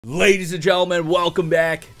Ladies and gentlemen, welcome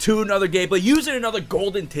back to another gameplay using another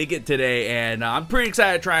golden ticket today, and I'm pretty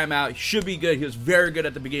excited to try him out. He should be good. He was very good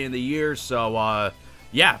at the beginning of the year, so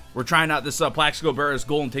yeah, we're trying out this Plaxico Burress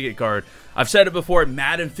golden ticket card. I've said it before,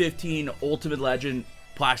 Madden 15 Ultimate Legend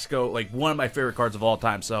Plaxico, like one of my favorite cards of all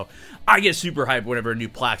time, so I get super hyped whenever a new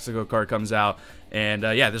Plaxico card comes out, and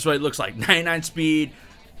yeah, this is what it looks like. 99 speed,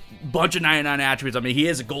 bunch of 99 attributes. I mean, he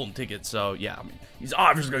is a golden ticket, so yeah, I mean, he's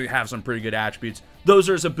obviously going to have some pretty good attributes. Those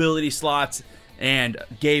are his ability slots, and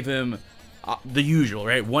gave him the usual,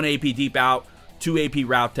 right? 1 AP deep out, 2 AP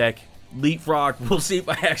route tech, leapfrog. We'll see if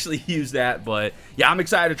I actually use that, but yeah, I'm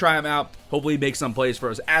excited to try him out. Hopefully, make some plays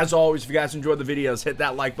for us. As always, if you guys enjoyed the videos, hit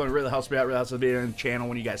that like button. It really helps me out. Really helps the video and the channel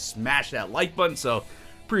when you guys smash that like button. So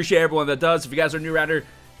appreciate everyone that does. If you guys are new around here,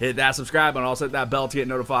 hit that subscribe and also hit that bell to get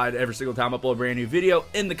notified every single time I upload a brand new video.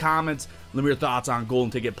 In the comments, let me know your thoughts on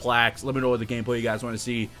Golden Ticket Plax. Let me know what the gameplay you guys want to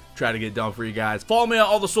see. Try to get it done for you guys. Follow me on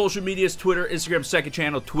all the social medias, Twitter, Instagram, second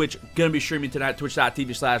channel, Twitch. Gonna be streaming tonight,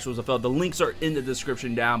 twitch.tv/WheelzFL. The links are in the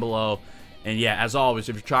description down below. And yeah, as always,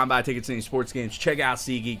 if you're trying to buy tickets to any sports games, check out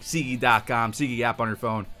SeatGeek, SeatGeek.com, SeatGeek app on your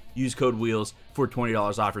phone. Use code Wheelz for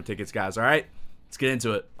 $20 off your tickets, guys, all right? Let's get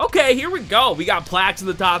into it. Okay, here we go. We got Plax in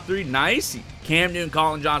the top 3. Nice. Cam Newton,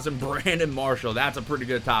 Colin Johnson, Brandon Marshall. That's a pretty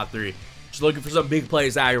good top 3. Just looking for some big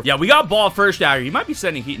plays out here. Yeah, we got ball first out here. He might be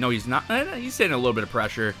sending heat. No, he's not. He's sending a little bit of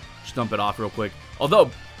pressure. Just dump it off real quick.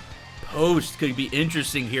 Although, post could be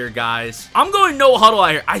interesting here, guys. I'm going no huddle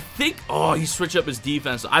out here. I think, oh, he switched up his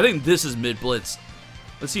defense. I think this is mid blitz.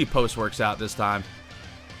 Let's see if post works out this time.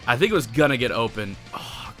 I think it was going to get open.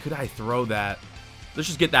 Oh, could I throw that? Let's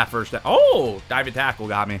just get that first down. Oh, diving tackle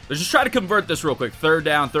got me. Let's just try to convert this real quick. Third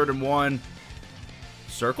down, 3rd and 1.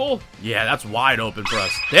 Circle? Yeah, that's wide open for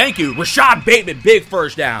us. Thank you. Rashad Bateman, big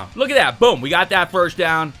first down. Look at that. Boom. We got that first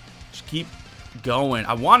down. Just keep going.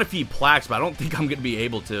 I want to feed Plax, but I don't think I'm going to be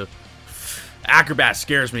able to. Acrobat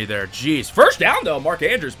scares me there. Jeez. First down, though. Mark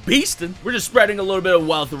Andrews, beasting. We're just spreading a little bit of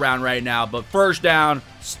wealth around right now, but first down,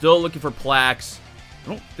 still looking for Plax. I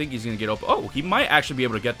don't think he's going to get open. Oh, he might actually be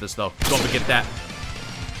able to get this, though. Go up and get that.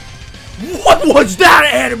 What was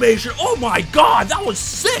that animation? Oh, my God. That was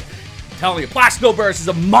sick. I'm telling you, Plaxico Burress is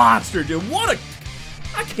a monster, dude. What a...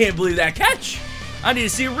 I can't believe that catch. I need to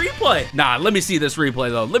see a replay. Nah, let me see this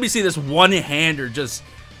replay, though. Let me see this one-hander just...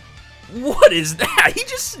 What is that? He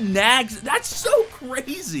just snags. That's so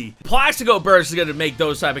crazy. Plaxico Burress is going to make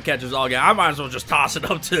those type of catches all game. I might as well just toss it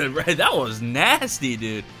up to him. Right? That was nasty,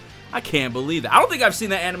 dude. I can't believe that. I don't think I've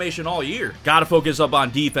seen that animation all year. Got to focus up on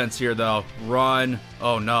defense here, though. Run.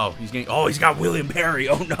 Oh, no. He's getting... Oh, he's got William Perry.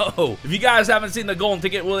 Oh, no. If you guys haven't seen the golden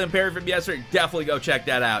ticket William Perry from yesterday, definitely go check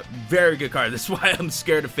that out. Very good card. That's why I'm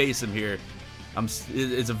scared to face him here.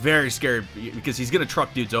 It's a very scary... Because he's going to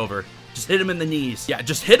truck dudes over. Just hit him in the knees. Yeah,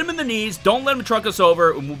 just hit him in the knees. Don't let him truck us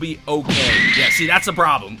over, and we'll be okay. Yeah, see, that's the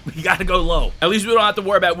problem. We got to go low. At least we don't have to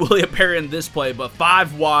worry about William Perry in this play, but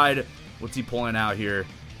 5 wide. What's he pulling out here?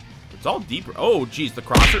 It's all deeper. Oh, geez, the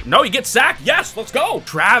crosser. No, he gets sacked. Yes, let's go.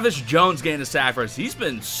 Travis Jones getting a sack for us. He's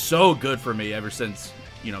been so good for me ever since,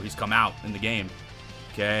 you know, he's come out in the game.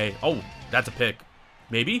 Okay. Oh, that's a pick.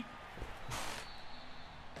 Maybe.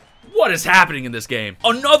 What is happening in this game?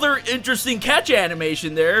 Another interesting catch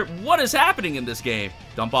animation there. What is happening in this game?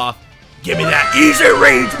 Dump off. Give me that. Easy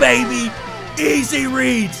reads, baby. Easy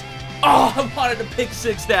reads. Oh, I wanted to pick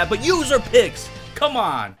 6 that, but user picks. Come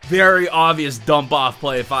on. Very obvious dump off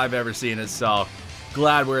play if I've ever seen it, so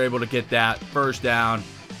glad we're able to get that. First down.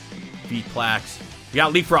 Beat Plax. We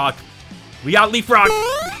got leapfrog. We got leapfrog.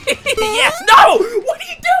 Yes. No. What are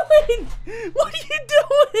you doing? What are you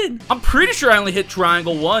doing? I'm pretty sure I only hit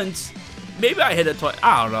triangle once. Maybe I hit it twice.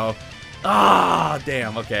 I don't know. Ah,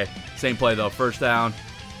 damn. Okay. Same play, though. First down.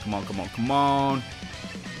 Come on, come on, come on.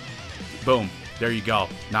 Boom. There you go.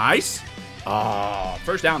 Nice. Oh,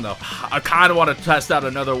 first down, though. I kind of want to test out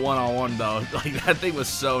another one-on-one, though. Like, that thing was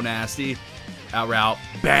so nasty. Out route.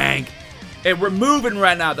 Bang. And we're moving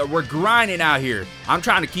right now, though. We're grinding out here. I'm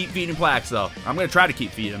trying to keep feeding Plax, though. I'm going to try to keep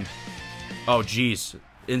feeding him. Oh, jeez.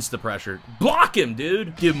 Insta pressure. Block him,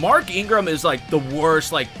 dude. Dude, Mark Ingram is, like, the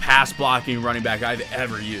worst, like, pass blocking running back I've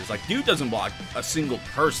ever used. Like, dude doesn't block a single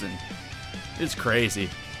person. It's crazy.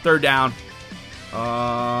 Third down.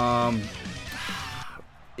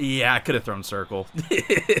 Yeah, I could have thrown circle.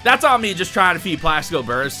 That's on me just trying to feed Plaxico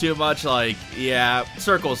Burress too much. Like, yeah,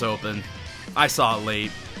 circle's open. I saw it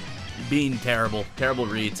late. Being terrible. Terrible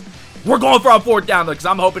reads. We're going for a 4th down, though, because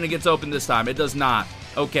I'm hoping it gets open this time. It does not.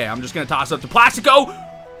 Okay, I'm just going to toss up to Plaxico.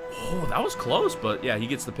 Oh, that was close, but yeah, he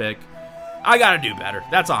gets the pick. I got to do better.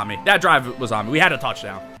 That's on me. That drive was on me. We had a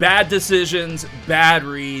touchdown. Bad decisions, bad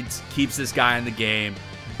reads, keeps this guy in the game.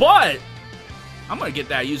 But I'm going to get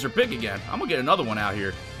that user pick again. I'm going to get another one out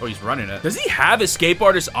here. Oh, he's running it. Does he have escape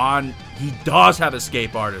artist on? He does have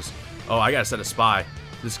escape artist. Oh, I got to set a spy.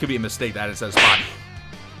 This could be a mistake that I didn't set a spy.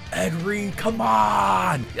 Ed Reed, come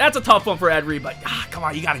on. That's a tough one for Ed Reed, but come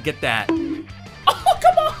on, you got to get that. Oh,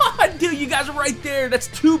 come on, dude. You guys are right there. That's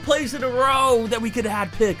 2 plays in a row that we could have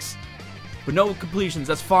had picks. But no completions.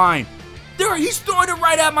 That's fine. There, he's throwing it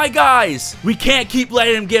right at my guys. We can't keep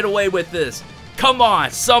letting him get away with this. Come on,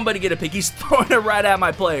 somebody get a pick. He's throwing it right at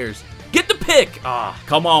my players. Get the pick.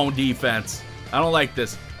 Come on, defense. I don't like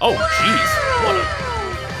this. Oh,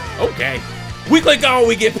 jeez. Okay. We click on,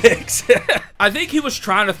 we get picks. I think he was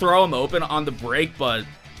trying to throw him open on the break, but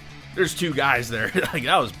there's 2 guys there. Like,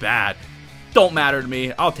 that was bad. Don't matter to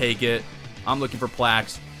me. I'll take it. I'm looking for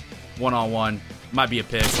Plax. One-on-one. Might be a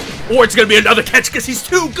pick. Or it's going to be another catch because he's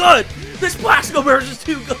too good. This Plaxico Burress is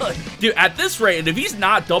too good. Dude, at this rate, and if he's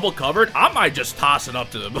not double covered, I might just toss it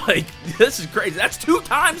up to him. Like, this is crazy. That's 2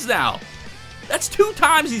 times now. That's 2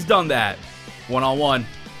 times he's done that. One-on-one.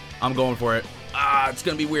 I'm going for it. It's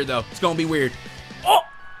going to be weird, though. It's going to be weird.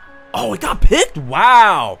 Oh, it got picked?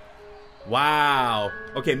 Wow. Wow.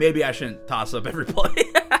 Okay, maybe I shouldn't toss up every play.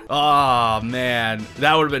 Oh, man.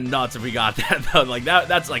 That would have been nuts if we got that, though. Like,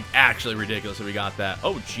 that's, like, actually ridiculous if we got that.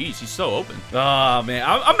 Oh, jeez. He's so open. Oh, man.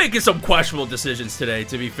 I'm making some questionable decisions today,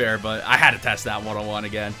 to be fair, but I had to test that one-on-one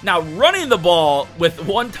again. Now, running the ball with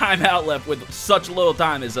 1 timeout left with such little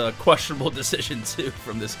time is a questionable decision, too,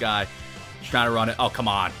 from this guy. He's trying to run it. Oh, come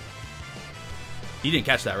on. He didn't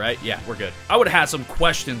catch that, right? Yeah, we're good. I would have had some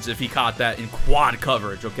questions if he caught that in quad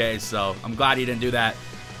coverage, okay? So I'm glad he didn't do that.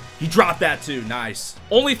 He dropped that too. Nice.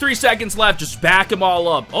 Only 3 seconds left. Just back him all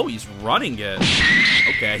up. Oh, he's running it.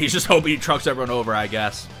 Okay, he's just hoping he trucks everyone over, I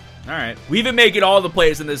guess. All right. We've been making all the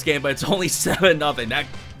plays in this game, but it's only 7-0. That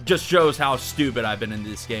just shows how stupid I've been in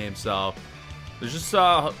this game. So let's just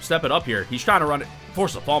step it up here. He's trying to run it.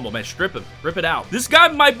 Force a fumble, man. Strip him. Rip it out. This guy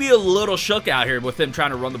might be a little shook out here with him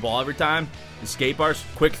trying to run the ball every time. Escape bars.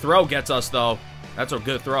 Quick throw gets us, though. That's a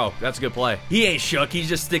good throw. That's a good play. He ain't shook. He's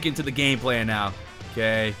just sticking to the game plan now.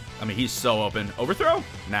 Okay. I mean, he's so open. Overthrow?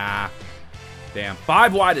 Nah. Damn.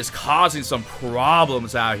 5 wide is causing some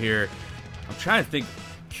problems out here. I'm trying to think.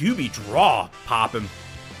 QB draw. Pop him.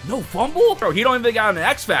 No fumble? Bro, he don't even got an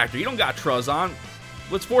X Factor. He don't got Truz on.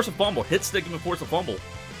 Let's force a fumble. Hit stick him and force a fumble.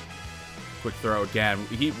 Quick throw again.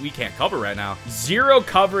 We can't cover right now. 0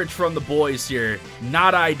 coverage from the boys here.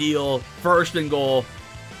 Not ideal. 1st and goal.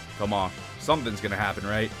 Come on. Something's going to happen,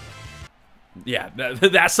 right? Yeah,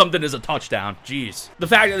 that something is a touchdown. Jeez. The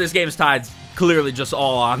fact that this game is tied is clearly just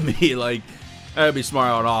all on me. Like, I'd be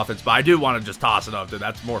smart on offense, but I do want to just toss it up, dude.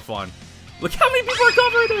 That's more fun. Look how many people are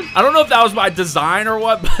covering him. I don't know if that was by design or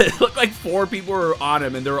what, but it looked like 4 people were on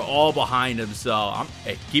him, and they were all behind him. So,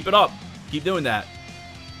 hey, keep it up. Keep doing that.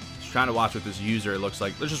 Trying to watch with this user, it looks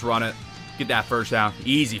like. Let's just run it. Get that 1st down.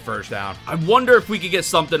 Easy 1st down. I wonder if we could get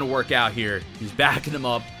something to work out here. He's backing him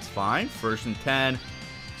up. It's fine. 1st and 10.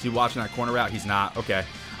 Is he watching that corner route? He's not. Okay.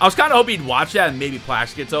 I was kind of hoping he'd watch that and maybe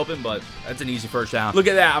Plax gets open, but that's an easy 1st down. Look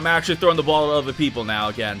at that. I'm actually throwing the ball at other people now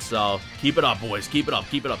again, so keep it up, boys. Keep it up.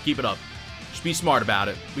 Keep it up. Keep it up. Just be smart about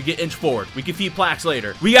it. We can inch forward. We can feed Plax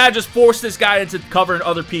later. We got to just force this guy into covering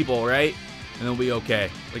other people, right? And then we'll be okay.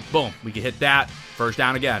 Like, boom. We can hit that. 1st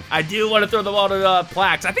down again. I do want to throw the ball to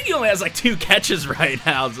Plax. I think he only has like 2 catches right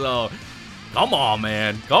now, so come on,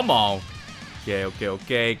 man. Come on.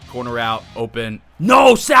 Okay. Corner out. Open.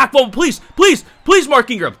 No, sack fumble. Please,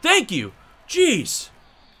 Mark Ingram. Thank you. Jeez.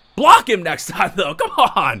 Block him next time, though. Come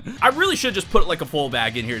on. I really should just put like a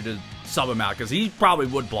fullback in here to sub him out because he probably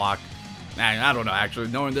would block. Man, I don't know, actually.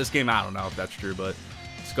 Knowing this game, I don't know if that's true, but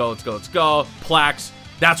let's go. Plax.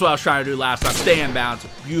 That's what I was trying to do last time. Stay in bounds.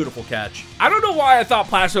 Beautiful catch. I don't know why I thought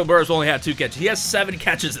Plaxico Burress only had 2 catches. He has 7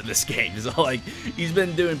 catches in this game. So, like, he's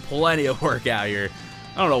been doing plenty of work out here.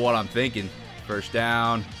 I don't know what I'm thinking. 1st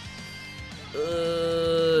down.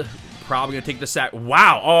 Probably going to take the sack.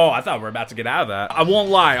 Wow. Oh, I thought we were about to get out of that. I won't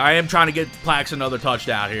lie. I am trying to get Plax another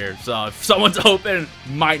touchdown here. So, if someone's open,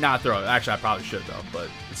 might not throw it. Actually, I probably should, though. But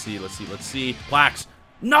let's see. Plax.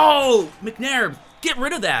 No! McNair. Get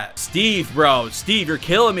rid of that. Steve, bro. Steve, you're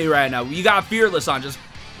killing me right now. You got Fearless on. Just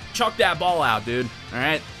chuck that ball out, dude. All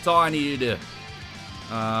right? That's all I need you to do.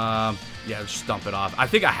 Yeah, just dump it off. I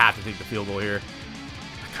think I have to take the field goal here.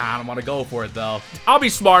 I kind of want to go for it, though. I'll be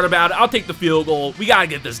smart about it. I'll take the field goal. We got to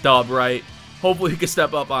get this dub right. Hopefully, we can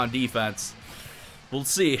step up on defense. We'll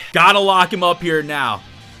see. Got to lock him up here now.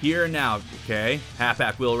 Here and now. Okay.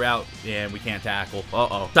 Halfback wheel route. And we can't tackle.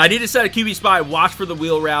 Uh-oh. So I need to set a QB spy. Watch for the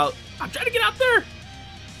wheel route. I'm trying to get out there.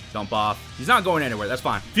 Dump off. He's not going anywhere. That's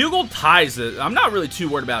fine. Field goal ties it. I'm not really too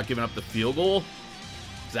worried about giving up the field goal.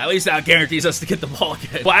 At least that guarantees us to get the ball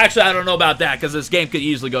again. Well, actually, I don't know about that because this game could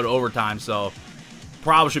easily go to overtime, so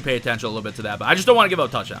probably should pay attention a little bit to that. But I just don't want to give up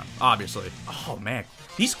a touchdown, obviously. Oh, man.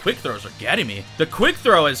 These quick throws are getting me. The quick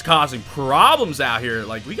throw is causing problems out here.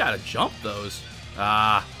 Like, we got to jump those.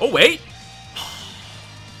 Oh, wait.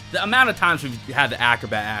 The amount of times we've had the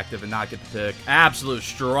acrobat active and not get the pick. Absolute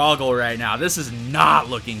struggle right now. This is not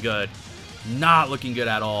looking good. Not looking good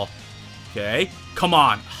at all. Okay. Come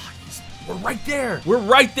on. We're right there. We're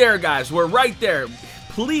right there, guys. We're right there.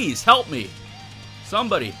 Please help me.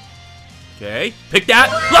 Somebody. Okay. Pick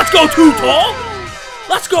that. Let's go, too tall.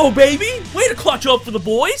 Let's go, baby. Way to clutch up for the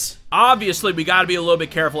boys. Obviously, we got to be a little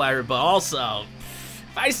bit careful out here, but also,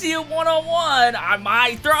 if I see it one-on-one, I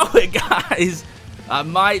might throw it, guys. I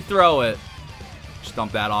might throw it. Just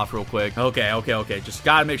dump that off real quick. Okay. Just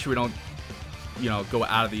got to make sure we don't, go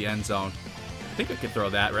out of the end zone. I think I can throw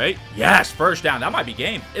that, right? Yes, first down. That might be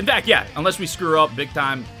game. In fact, yeah, unless we screw up big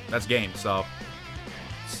time, that's game. So,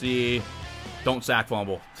 let's see. Don't sack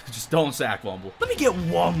fumble. Just don't sack fumble. Let me get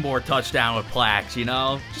one more touchdown with Plax,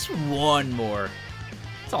 Just one more.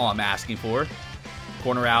 That's all I'm asking for.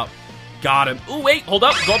 Corner out. Got him. Oh, wait. Hold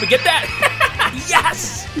up. Go up and get that.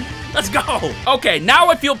 Yes. Let's go. Okay, now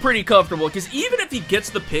I feel pretty comfortable because even if he gets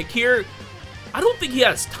the pick here, I don't think he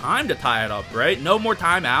has time to tie it up, right? No more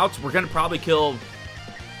timeouts. We're going to probably kill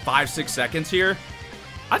 5-6 seconds here.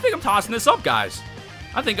 I think I'm tossing this up, guys.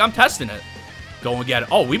 I think I'm testing it. Go and get it.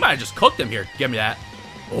 Oh, we might have just cooked him here. Give me that.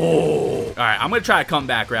 Oh. All right, I'm going to try a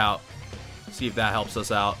comeback route. See if that helps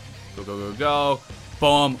us out. Go.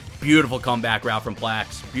 Boom. Beautiful comeback route from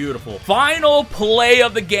Plax. Beautiful. Final play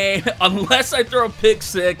of the game. Unless I throw a pick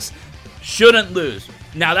six, shouldn't lose.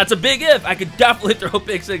 Now, that's a big if. I could definitely throw a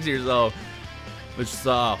pick six here, so let's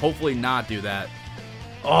hopefully not do that.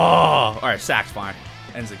 Oh. All right, sack's fine.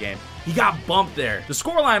 Ends the game. He got bumped there. The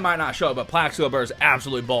scoreline might not show, but Plaxico Burress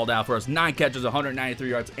absolutely balled out for us. 9 catches, 193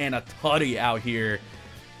 yards, and a tutty out here.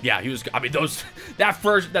 Yeah, he was, I mean,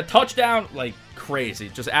 that touchdown, like, crazy.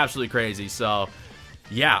 Just absolutely crazy. So,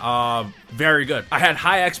 yeah, very good. I had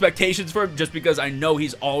high expectations for him just because I know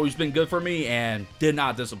he's always been good for me and did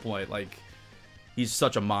not disappoint. Like, he's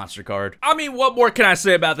such a monster card. I mean, what more can I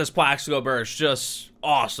say about this Plaxico Burress? Just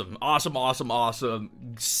awesome. Awesome.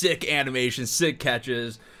 Sick animation, sick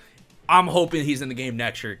catches. I'm hoping he's in the game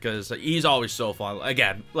next year because he's always so fun.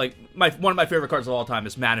 Again, like one of my favorite cards of all time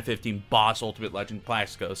is Madden 15 Boss Ultimate Legend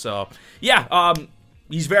Plaxico. So yeah,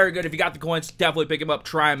 he's very good. If you got the coins, definitely pick him up.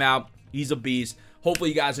 Try him out. He's a beast. Hopefully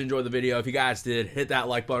you guys enjoyed the video. If you guys did, hit that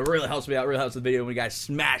like button. It really helps me out. It really helps the video when you guys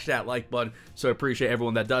smash that like button. So I appreciate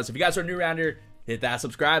everyone that does. If you guys are new around here, hit that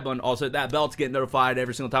subscribe button. Also hit that bell to get notified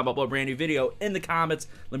every single time I upload a brand new video. In the comments,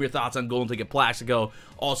 let me your thoughts on Golden Ticket Plaxico.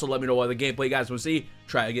 Also, let me know what other gameplay you guys want to see.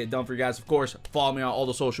 Try to get it done for you guys. Of course, follow me on all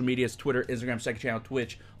the social medias, Twitter, Instagram, second channel,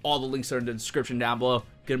 Twitch. All the links are in the description down below.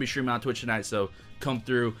 Gonna be streaming on Twitch tonight, so come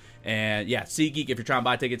through. And yeah, SeatGeek, if you're trying to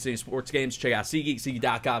buy tickets to any sports games, check out SeatGeek,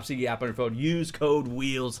 SeatGeek.com, SeatGeek app on your phone. Use code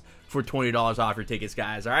Wheelz for $20 off your tickets,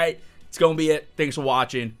 guys. All right? It's gonna be it. Thanks for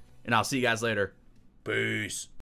watching, and I'll see you guys later. Peace.